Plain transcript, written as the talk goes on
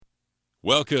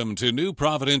Welcome to New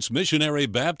Providence Missionary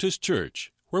Baptist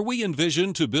Church, where we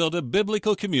envision to build a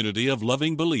biblical community of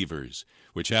loving believers,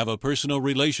 which have a personal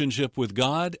relationship with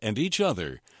God and each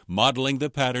other, modeling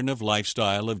the pattern of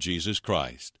lifestyle of Jesus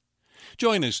Christ.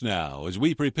 Join us now as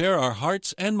we prepare our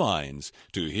hearts and minds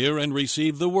to hear and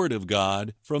receive the Word of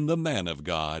God from the man of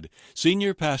God,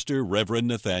 Senior Pastor Reverend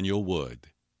Nathaniel Wood.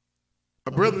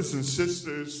 My brothers and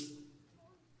sisters,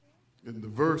 in the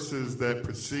verses that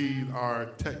precede our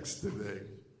text today,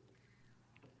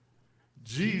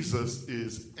 Jesus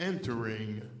is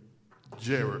entering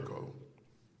Jericho.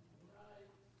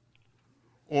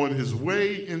 On his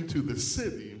way into the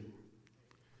city,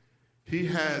 he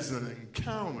has an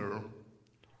encounter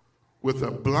with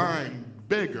a blind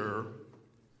beggar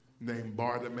named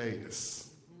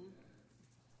Bartimaeus.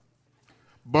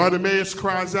 Bartimaeus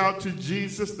cries out to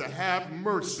Jesus to have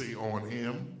mercy on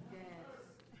him.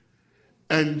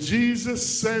 And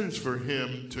Jesus sends for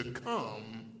him to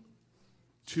come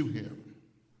to him.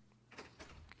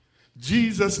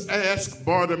 Jesus asked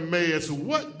Bartimaeus,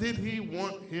 what did he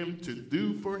want him to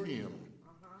do for him?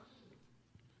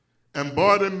 And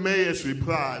Bartimaeus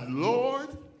replied, Lord,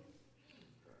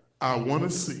 I want to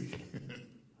see.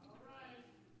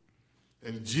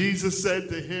 And Jesus said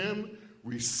to him,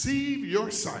 receive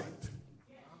your sight.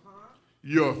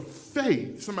 Your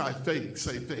faith, somebody faith,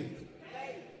 say faith.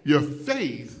 Your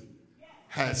faith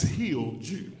has healed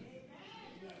you.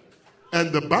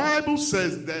 And the Bible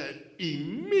says that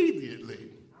immediately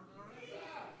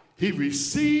he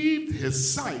received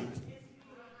his sight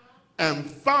and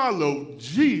followed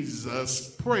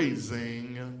Jesus,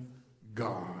 praising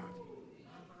God.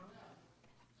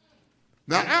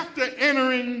 Now, after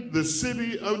entering the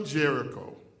city of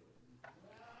Jericho,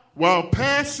 while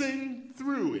passing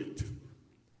through it,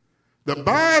 the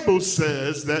Bible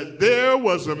says that there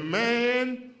was a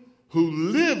man who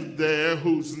lived there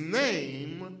whose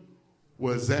name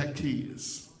was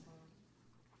Zacchaeus.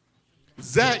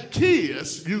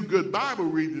 Zacchaeus, you good Bible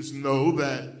readers know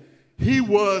that he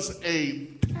was a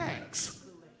tax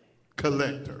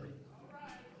collector.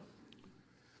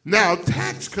 Now,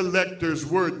 tax collectors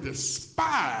were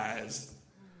despised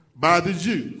by the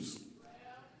Jews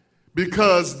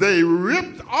because they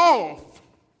ripped off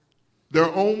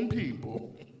their own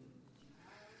people.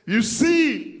 You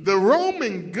see, the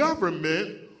Roman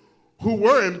government, who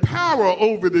were in power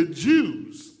over the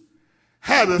Jews,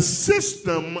 had a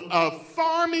system of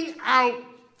farming out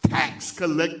tax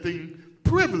collecting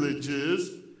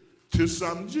privileges to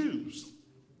some Jews.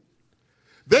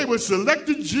 They would select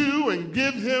a Jew and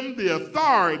give him the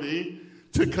authority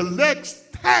to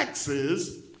collect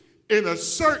taxes in a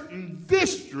certain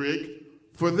district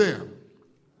for them.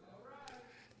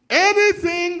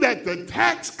 Anything that the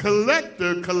tax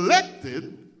collector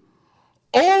collected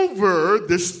over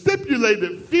the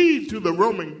stipulated fee to the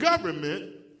Roman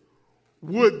government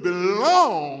would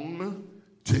belong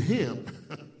to him.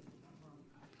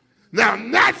 Now,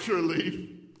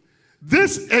 naturally,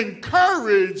 this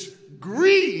encouraged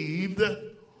greed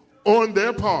on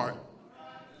their part.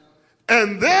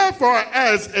 And therefore,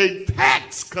 as a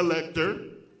tax collector,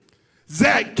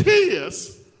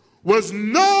 Zacchaeus was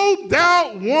no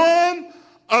doubt one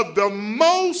of the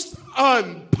most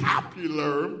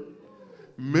unpopular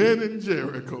men in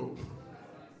Jericho.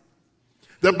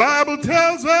 The Bible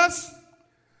tells us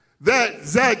that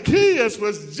Zacchaeus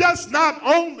was just not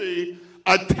only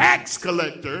a tax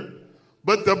collector,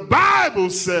 but the Bible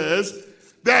says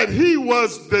that he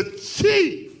was the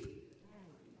chief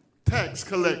tax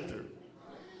collector,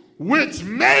 which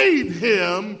made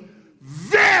him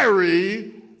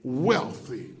very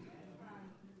wealthy.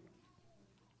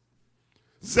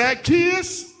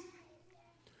 Zacchaeus,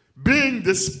 being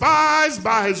despised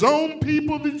by his own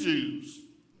people, the Jews,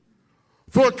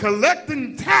 for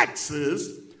collecting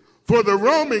taxes for the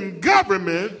Roman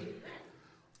government,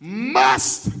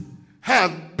 must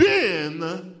have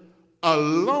been a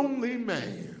lonely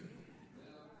man.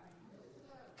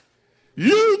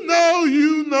 You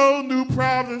know, New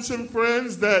Providence and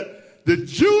friends, that the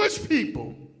Jewish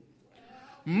people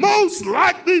most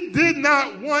likely did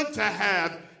not want to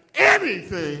have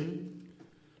anything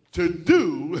to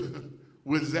do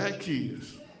with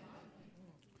Zacchaeus.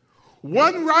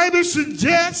 One writer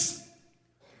suggests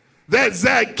that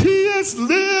Zacchaeus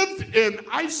lived in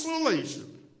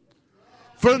isolation,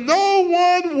 for no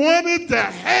one wanted to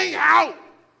hang out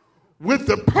with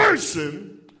the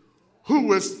person who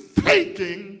was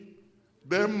taking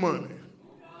their money.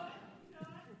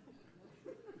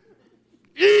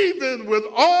 Even with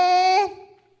all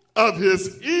of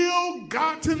his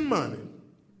ill-gotten money,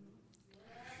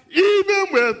 even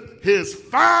with his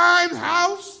fine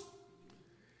house,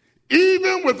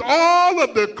 even with all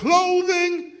of the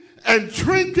clothing and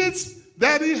trinkets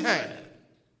that he had,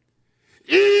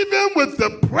 even with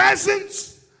the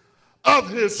presence of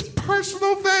his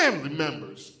personal family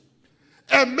members,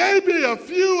 and maybe a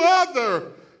few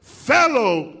other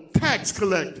fellow tax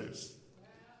collectors,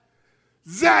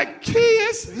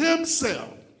 Zacchaeus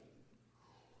himself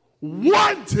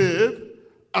wanted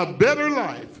a better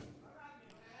life.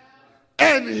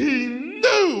 And he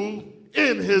knew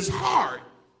in his heart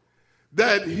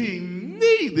that he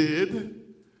needed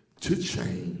to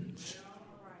change.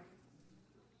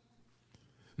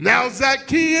 Now,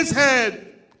 Zacchaeus had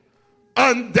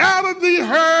undoubtedly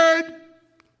heard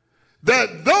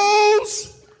that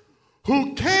those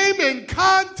who came in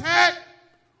contact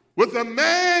with a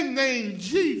man named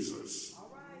Jesus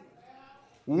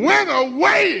went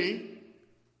away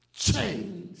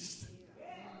changed.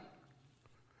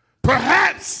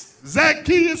 Perhaps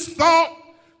Zacchaeus thought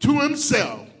to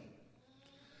himself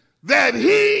that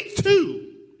he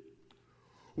too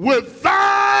would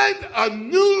find a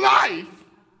new life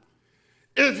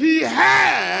if he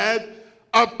had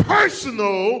a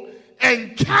personal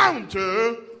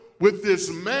encounter with this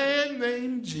man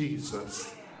named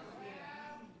Jesus.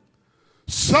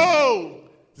 So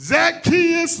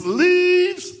Zacchaeus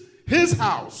leaves his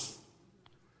house,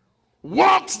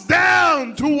 walks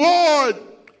down toward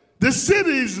the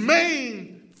city's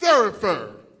main thoroughfare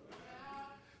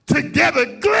to get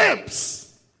a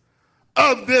glimpse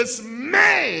of this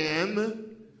man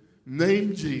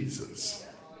named Jesus.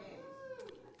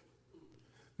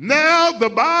 Now, the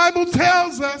Bible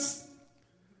tells us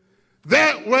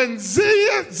that when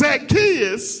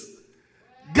Zacchaeus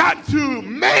got to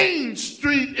Main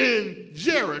Street in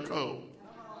Jericho,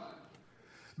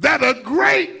 that a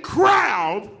great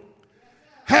crowd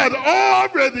had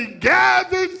already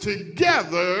gathered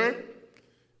together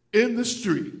in the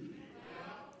street.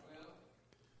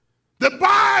 The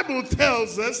Bible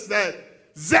tells us that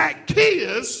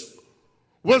Zacchaeus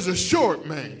was a short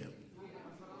man.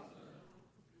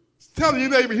 Tell your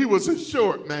neighbor he was a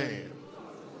short man.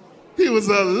 He was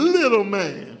a little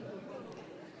man.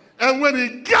 And when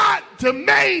he got to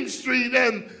Main Street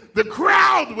and the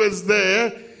crowd was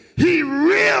there, he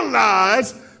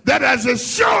realized that as a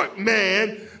short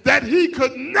man that he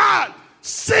could not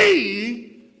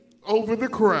see over the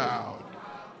crowd.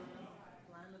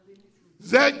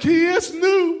 Zacchaeus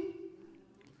knew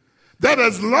that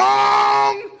as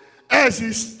long as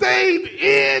he stayed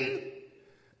in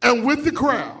and with the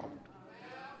crowd,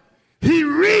 he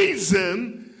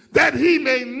reasoned that he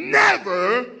may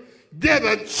never get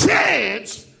a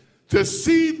chance to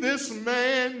see this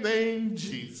man named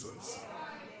Jesus.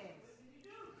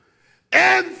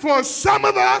 And for some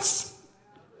of us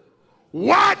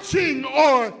watching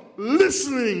or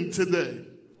listening today,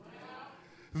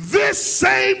 this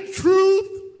same truth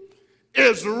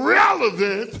is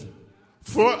relevant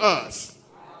for us.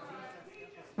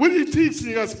 What are you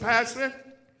teaching us, Pastor?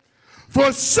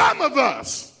 For some of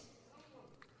us,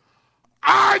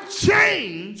 our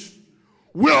change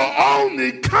will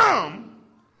only come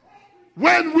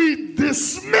when we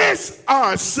dismiss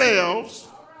ourselves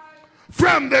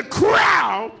from the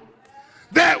crowd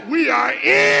that we are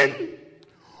in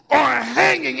or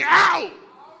hanging out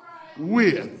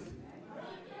with.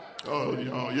 Oh,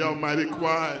 y'all mighty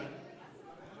quiet.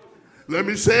 Let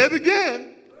me say it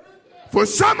again. For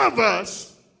some of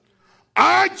us,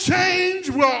 our change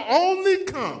will only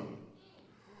come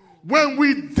when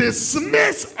we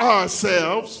dismiss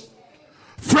ourselves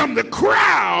from the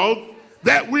crowd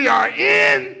that we are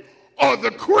in or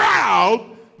the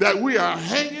crowd that we are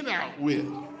hanging out with.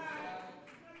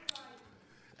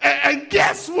 And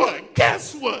guess what?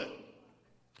 Guess what?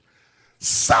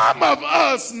 Some of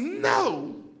us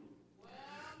know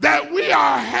that we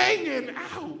are hanging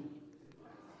out,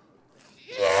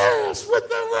 yes, with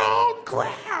the wrong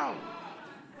crowd.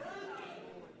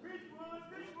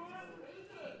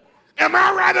 Am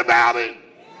I right about it?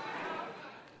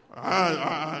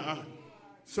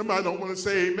 Somebody don't want to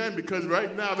say amen because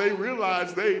right now they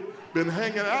realize they've been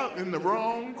hanging out in the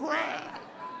wrong crowd.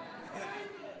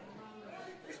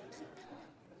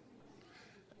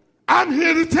 I'm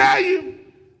here to tell you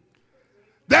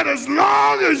that as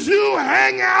long as you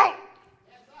hang out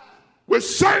with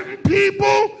certain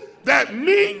people that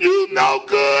mean you no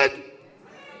good,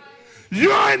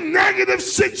 your negative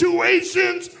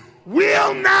situations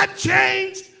will not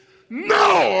change,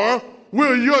 nor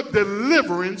will your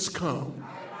deliverance come.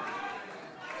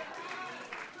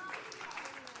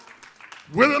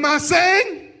 What am I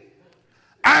saying?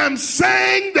 I'm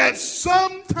saying that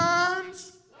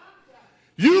sometimes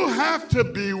you have to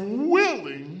be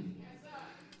willing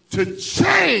to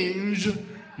change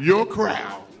your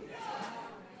crowd.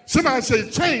 Somebody say,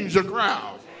 change your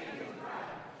crowd.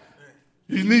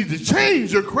 You need to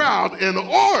change your crowd in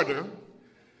order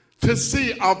to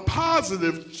see a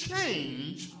positive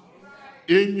change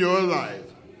in your life.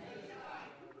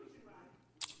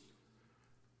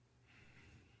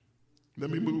 Let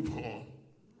me move on.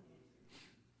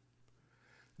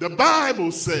 The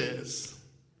Bible says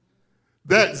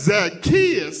that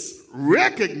Zacchaeus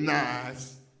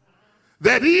recognized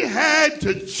that he had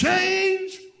to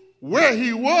change where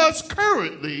he was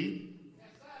currently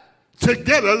to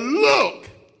get a look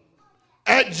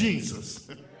at Jesus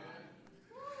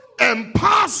and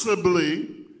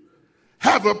possibly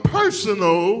have a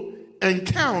personal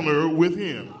encounter with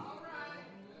him.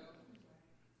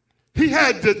 He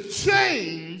had to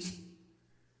change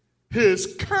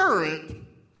his current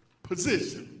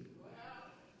position.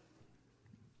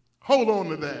 Hold on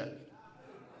to that.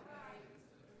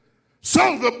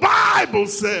 So the Bible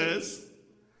says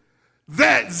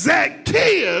that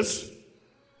Zacchaeus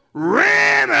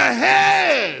ran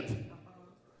ahead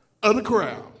of the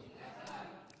crowd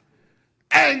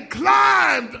and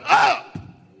climbed up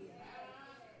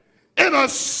in a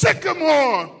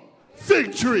sycamore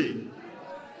fig tree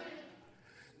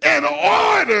in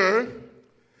order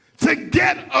to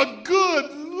get a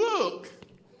good look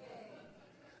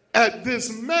at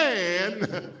this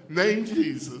man named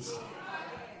Jesus.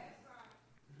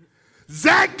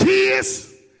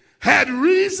 Zacchaeus had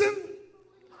reason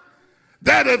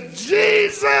that if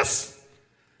Jesus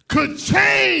could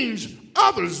change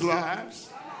others'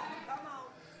 lives,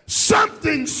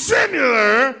 something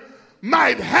similar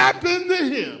might happen to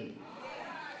him.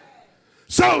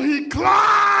 So he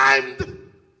climbed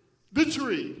the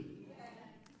tree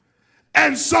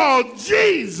and saw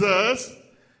Jesus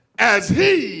as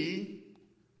he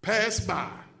passed by.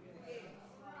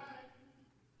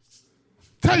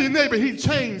 Tell your neighbor he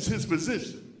changed his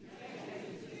position.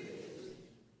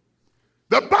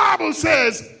 The Bible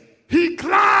says he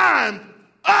climbed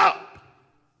up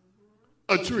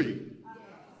a tree.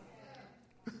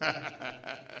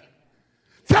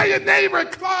 Tell your neighbor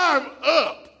climb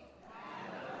up.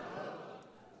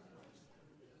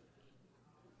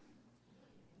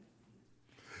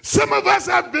 Some of us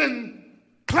have been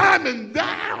climbing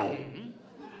down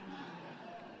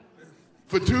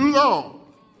for too long.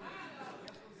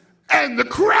 And the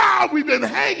crowd we've been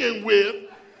hanging with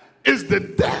is the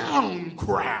down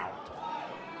crowd.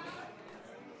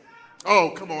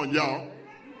 Oh, come on, y'all.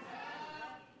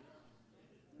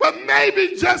 But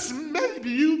maybe, just maybe,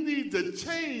 you need to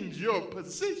change your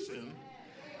position,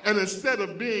 and instead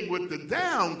of being with the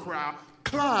down crowd,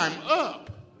 climb up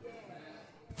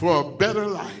for a better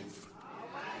life.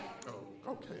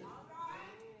 Oh, okay.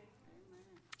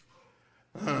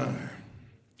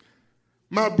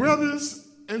 My brothers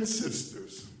and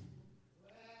sisters,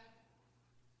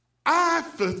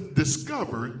 I've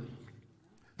discovered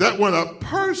that when a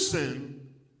person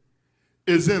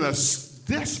is in a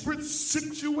desperate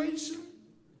situation,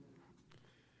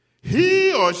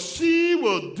 he or she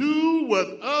will do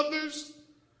what others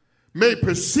may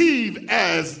perceive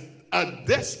as a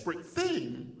desperate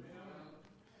thing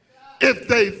if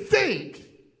they think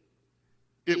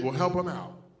it will help them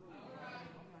out.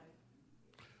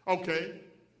 Okay.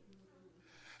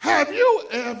 Have you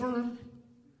ever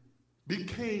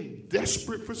became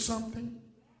desperate for something?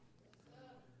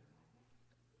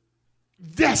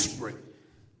 Desperate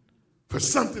for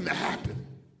something to happen.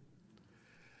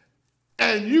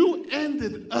 And you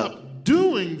ended up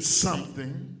doing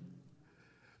something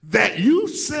that you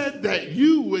said that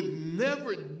you would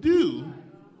never do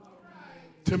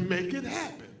to make it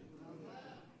happen.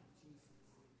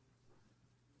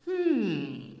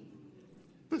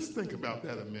 Let's think about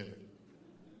that a minute.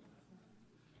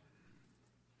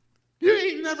 You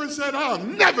ain't never said, I'll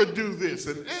never do this,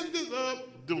 and ended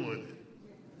up doing it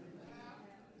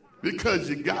because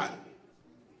you got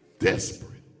desperate.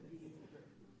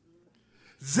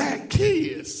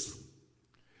 Zacchaeus,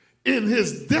 in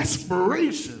his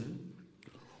desperation,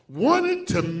 wanted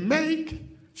to make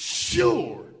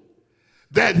sure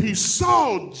that he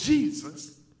saw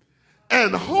Jesus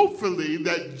and hopefully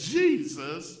that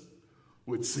Jesus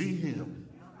would see him.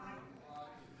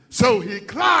 So he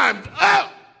climbed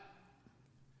up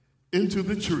into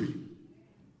the tree.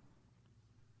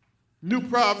 New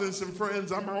Providence and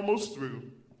friends, I'm almost through.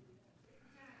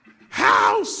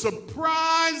 How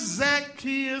surprised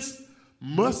Zacchaeus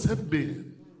must have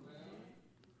been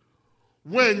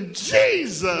when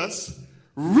Jesus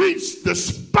reached the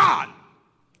spot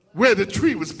where the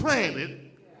tree was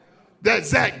planted that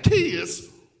Zacchaeus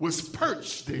was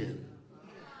perched in.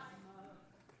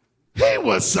 He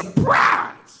was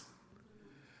surprised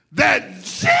that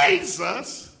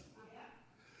Jesus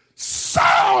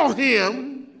saw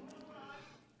him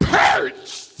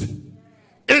perched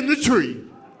in the tree.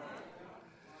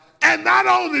 And not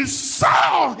only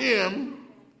saw him,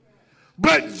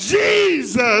 but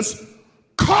Jesus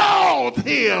called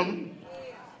him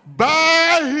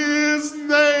by his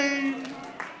name.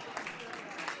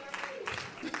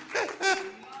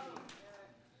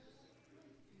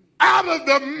 Out of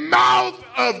the mouth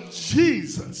of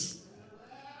Jesus,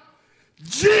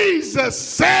 Jesus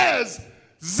says,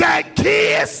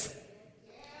 Zacchaeus,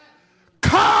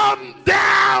 come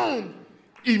down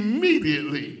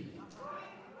immediately.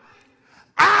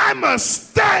 I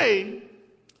must stay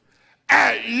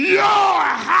at your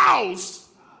house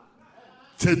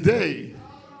today.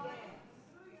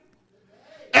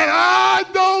 And I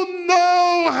don't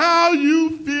know how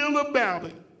you feel about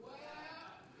it,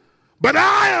 but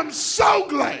I am so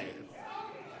glad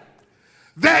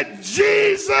that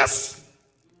Jesus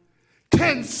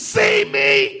can see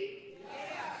me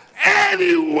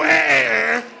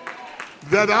anywhere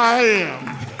that I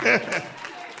am.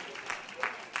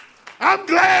 I'm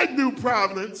glad, New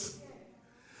Providence,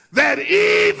 that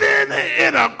even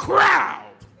in a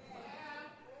crowd,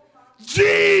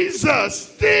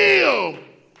 Jesus still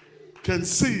can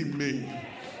see me.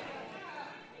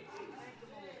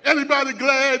 Anybody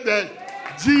glad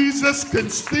that Jesus can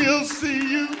still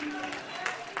see you?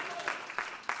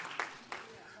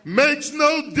 Makes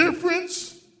no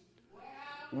difference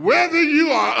whether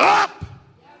you are up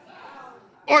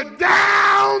or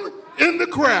down in the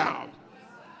crowd.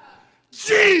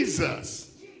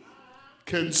 Jesus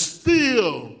can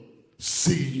still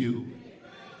see you.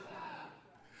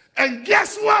 And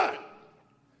guess what?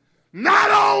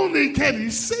 Not only can he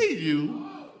see you,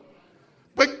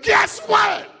 but guess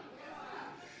what?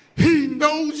 He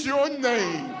knows your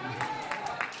name.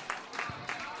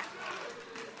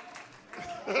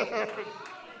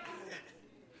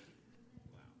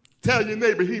 Tell your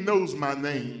neighbor, he knows my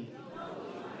name.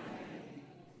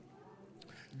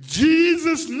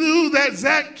 Jesus knew that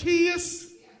Zacchaeus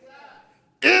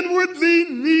inwardly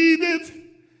needed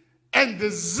and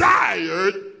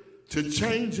desired to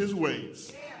change his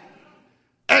ways.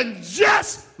 And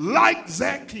just like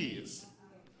Zacchaeus,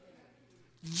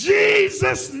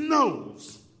 Jesus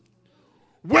knows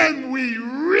when we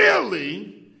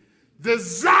really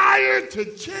desire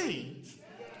to change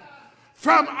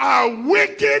from our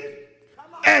wicked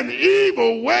and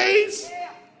evil ways,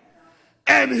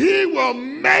 and he will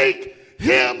make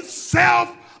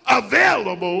himself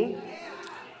available,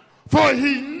 for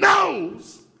he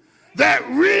knows that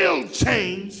real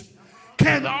change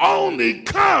can only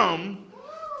come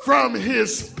from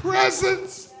his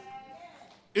presence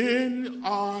in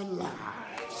our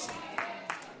lives.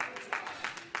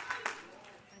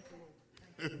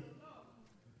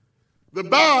 The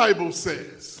Bible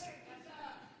says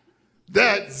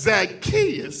that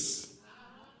Zacchaeus,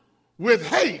 with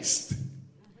haste,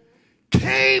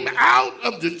 came out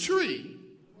of the tree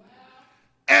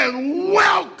and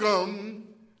welcomed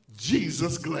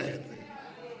Jesus gladly.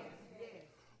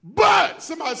 But,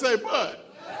 somebody say,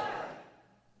 but,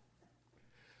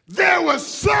 there were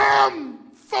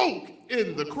some folk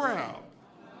in the crowd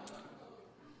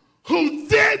who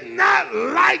did not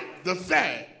like the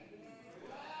fact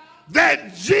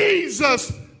that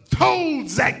Jesus told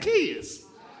Zacchaeus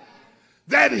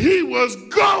that he was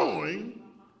going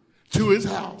to his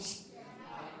house.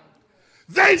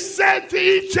 They said to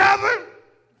each other,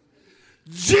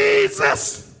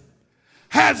 Jesus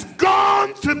has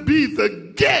gone to be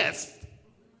the guest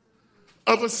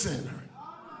of a sinner.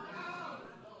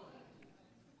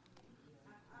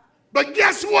 But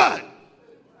guess what?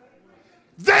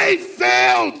 They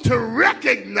failed to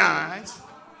recognize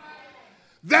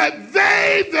that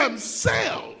they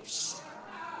themselves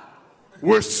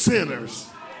were sinners.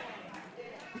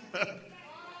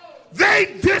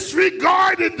 They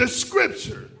disregarded the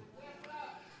scripture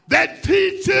that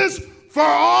teaches for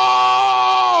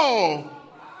all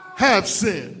have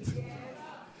sinned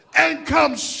and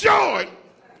come short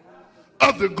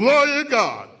of the glory of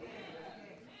God.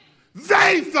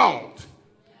 They thought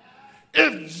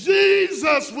if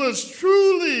Jesus was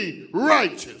truly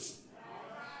righteous,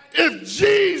 if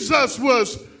Jesus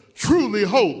was truly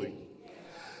holy,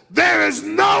 there is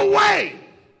no way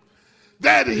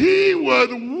that he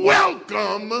would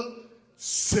welcome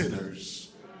sinners.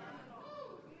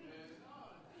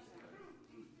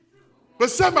 But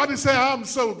somebody say, I'm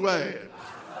so glad.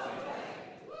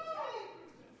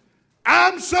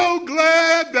 I'm so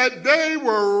glad that they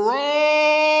were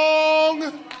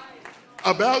wrong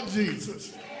about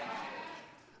Jesus.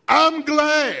 I'm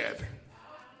glad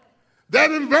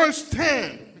that in verse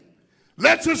 10,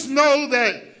 lets us know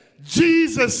that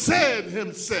Jesus said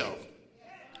himself,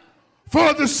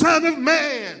 "For the Son of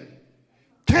Man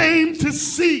came to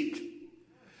seek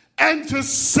and to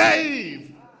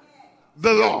save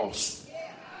the lost."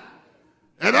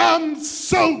 And I'm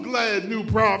so glad, New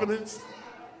Providence,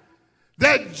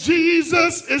 that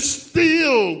Jesus is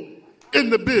still in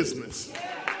the business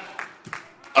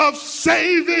of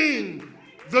saving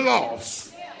the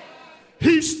lost.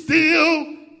 He's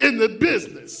still in the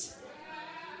business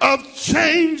of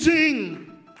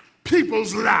changing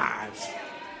people's lives.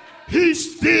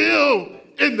 He's still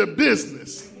in the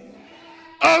business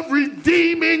of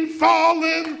redeeming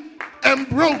fallen and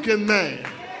broken man.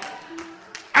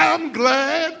 I'm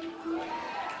glad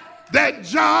that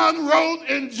John wrote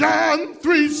in John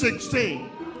 3:16,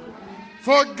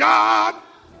 "For God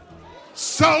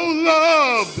so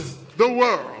loved the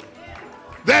world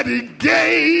that he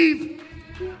gave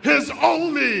his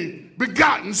only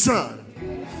begotten Son,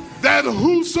 that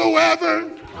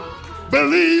whosoever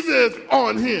believeth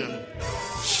on him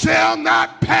shall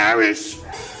not perish,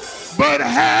 but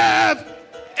have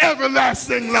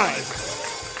everlasting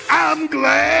life." I'm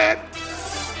glad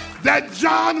that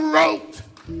John wrote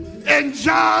in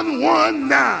John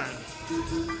 1:9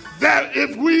 that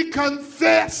if we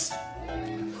confess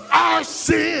our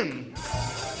sin,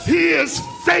 he is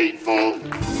faithful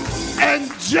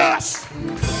and just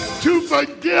to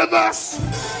forgive us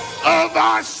of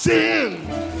our sin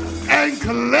and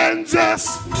cleanse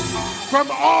us from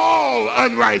all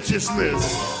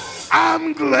unrighteousness.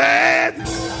 I'm glad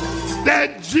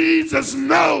that Jesus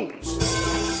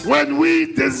knows when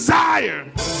we desire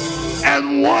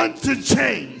and want to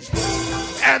change.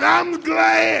 And I'm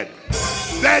glad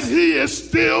that he is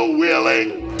still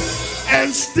willing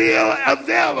and still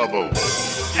available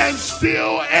and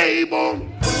still able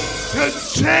to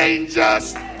change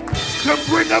us, to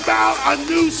bring about a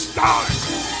new start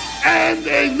and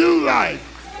a new life.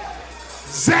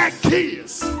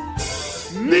 Zacchaeus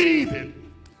needed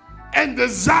and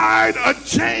desired a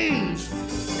change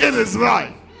in his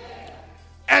life.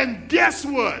 And guess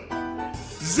what?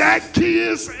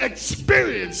 Zacchaeus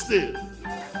experienced it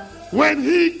when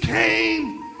he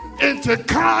came into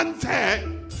contact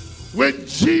with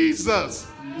Jesus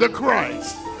the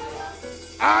Christ.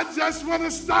 I just want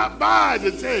to stop by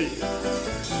to tell you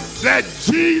that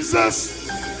Jesus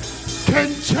can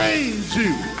change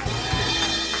you.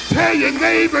 Tell your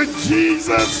neighbor,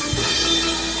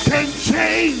 Jesus can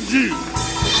change you.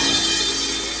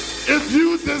 If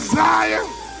you desire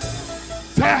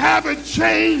to have a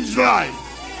changed life,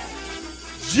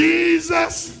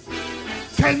 Jesus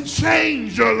can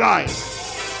change your life.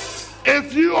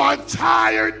 If you are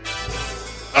tired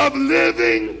of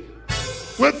living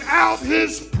without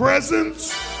his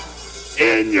presence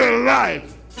in your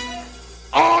life,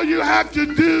 all you have to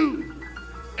do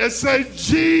is say,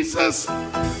 "Jesus,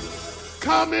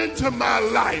 come into my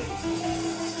life.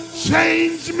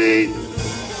 Change me,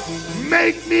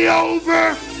 make me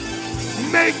over,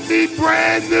 make me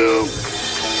brand new."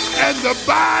 And the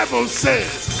Bible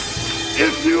says,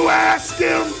 if you ask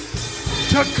him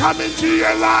to come into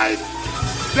your life,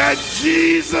 that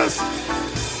Jesus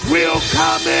will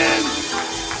come in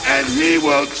and he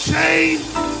will change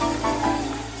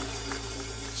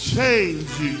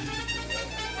you.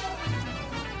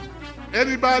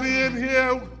 Anybody in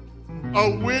here a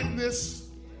witness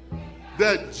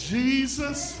that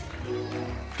Jesus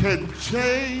can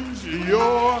change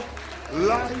your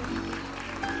life?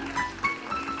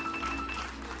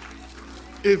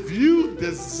 If you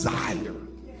desire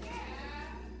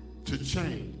to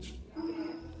change,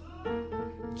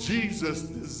 Jesus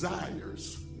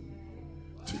desires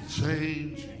to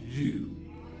change you.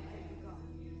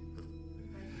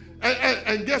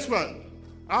 And guess what?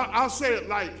 I'll say it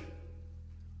like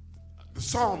the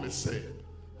psalmist said.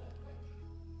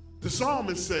 The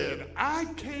psalmist said, "I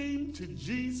came to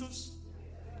Jesus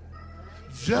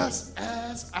just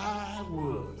as I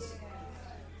was.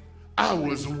 I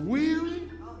was weary,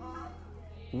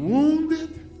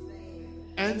 wounded,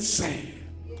 and sad.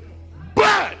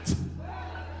 But,"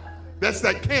 that's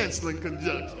that canceling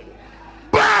conjunction,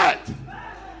 "but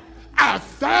I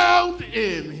found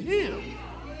in him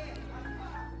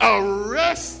a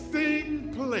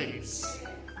resting place,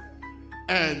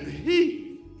 and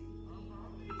he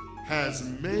has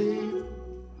made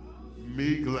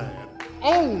me glad."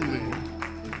 Only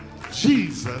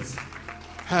Jesus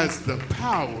has the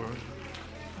power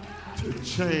to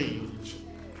change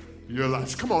your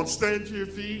life. Come on, stand to your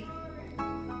feet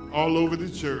all over the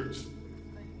church.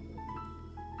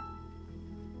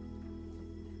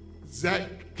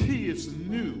 Zacchaeus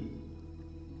knew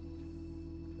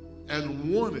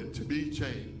and wanted to be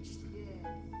changed.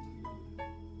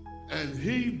 And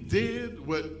he did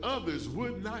what others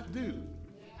would not do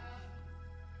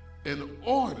in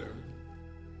order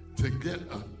to get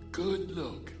a good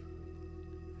look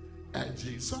at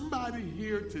Jesus. Somebody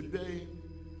here today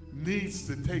needs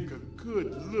to take a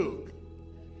good look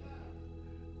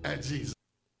at Jesus.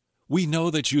 We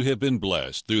know that you have been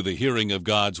blessed through the hearing of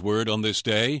God's Word on this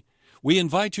day. We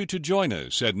invite you to join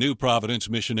us at New Providence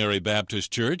Missionary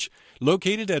Baptist Church,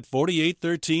 located at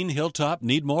 4813 Hilltop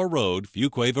Needmore Road,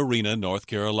 Fuquay Varina, North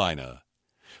Carolina.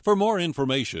 For more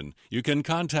information, you can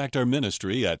contact our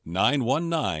ministry at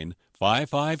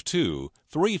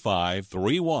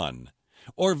 919-552-3531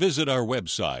 or visit our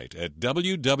website at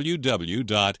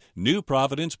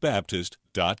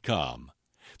www.newprovidencebaptist.com.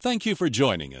 Thank you for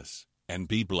joining us, and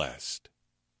be blessed.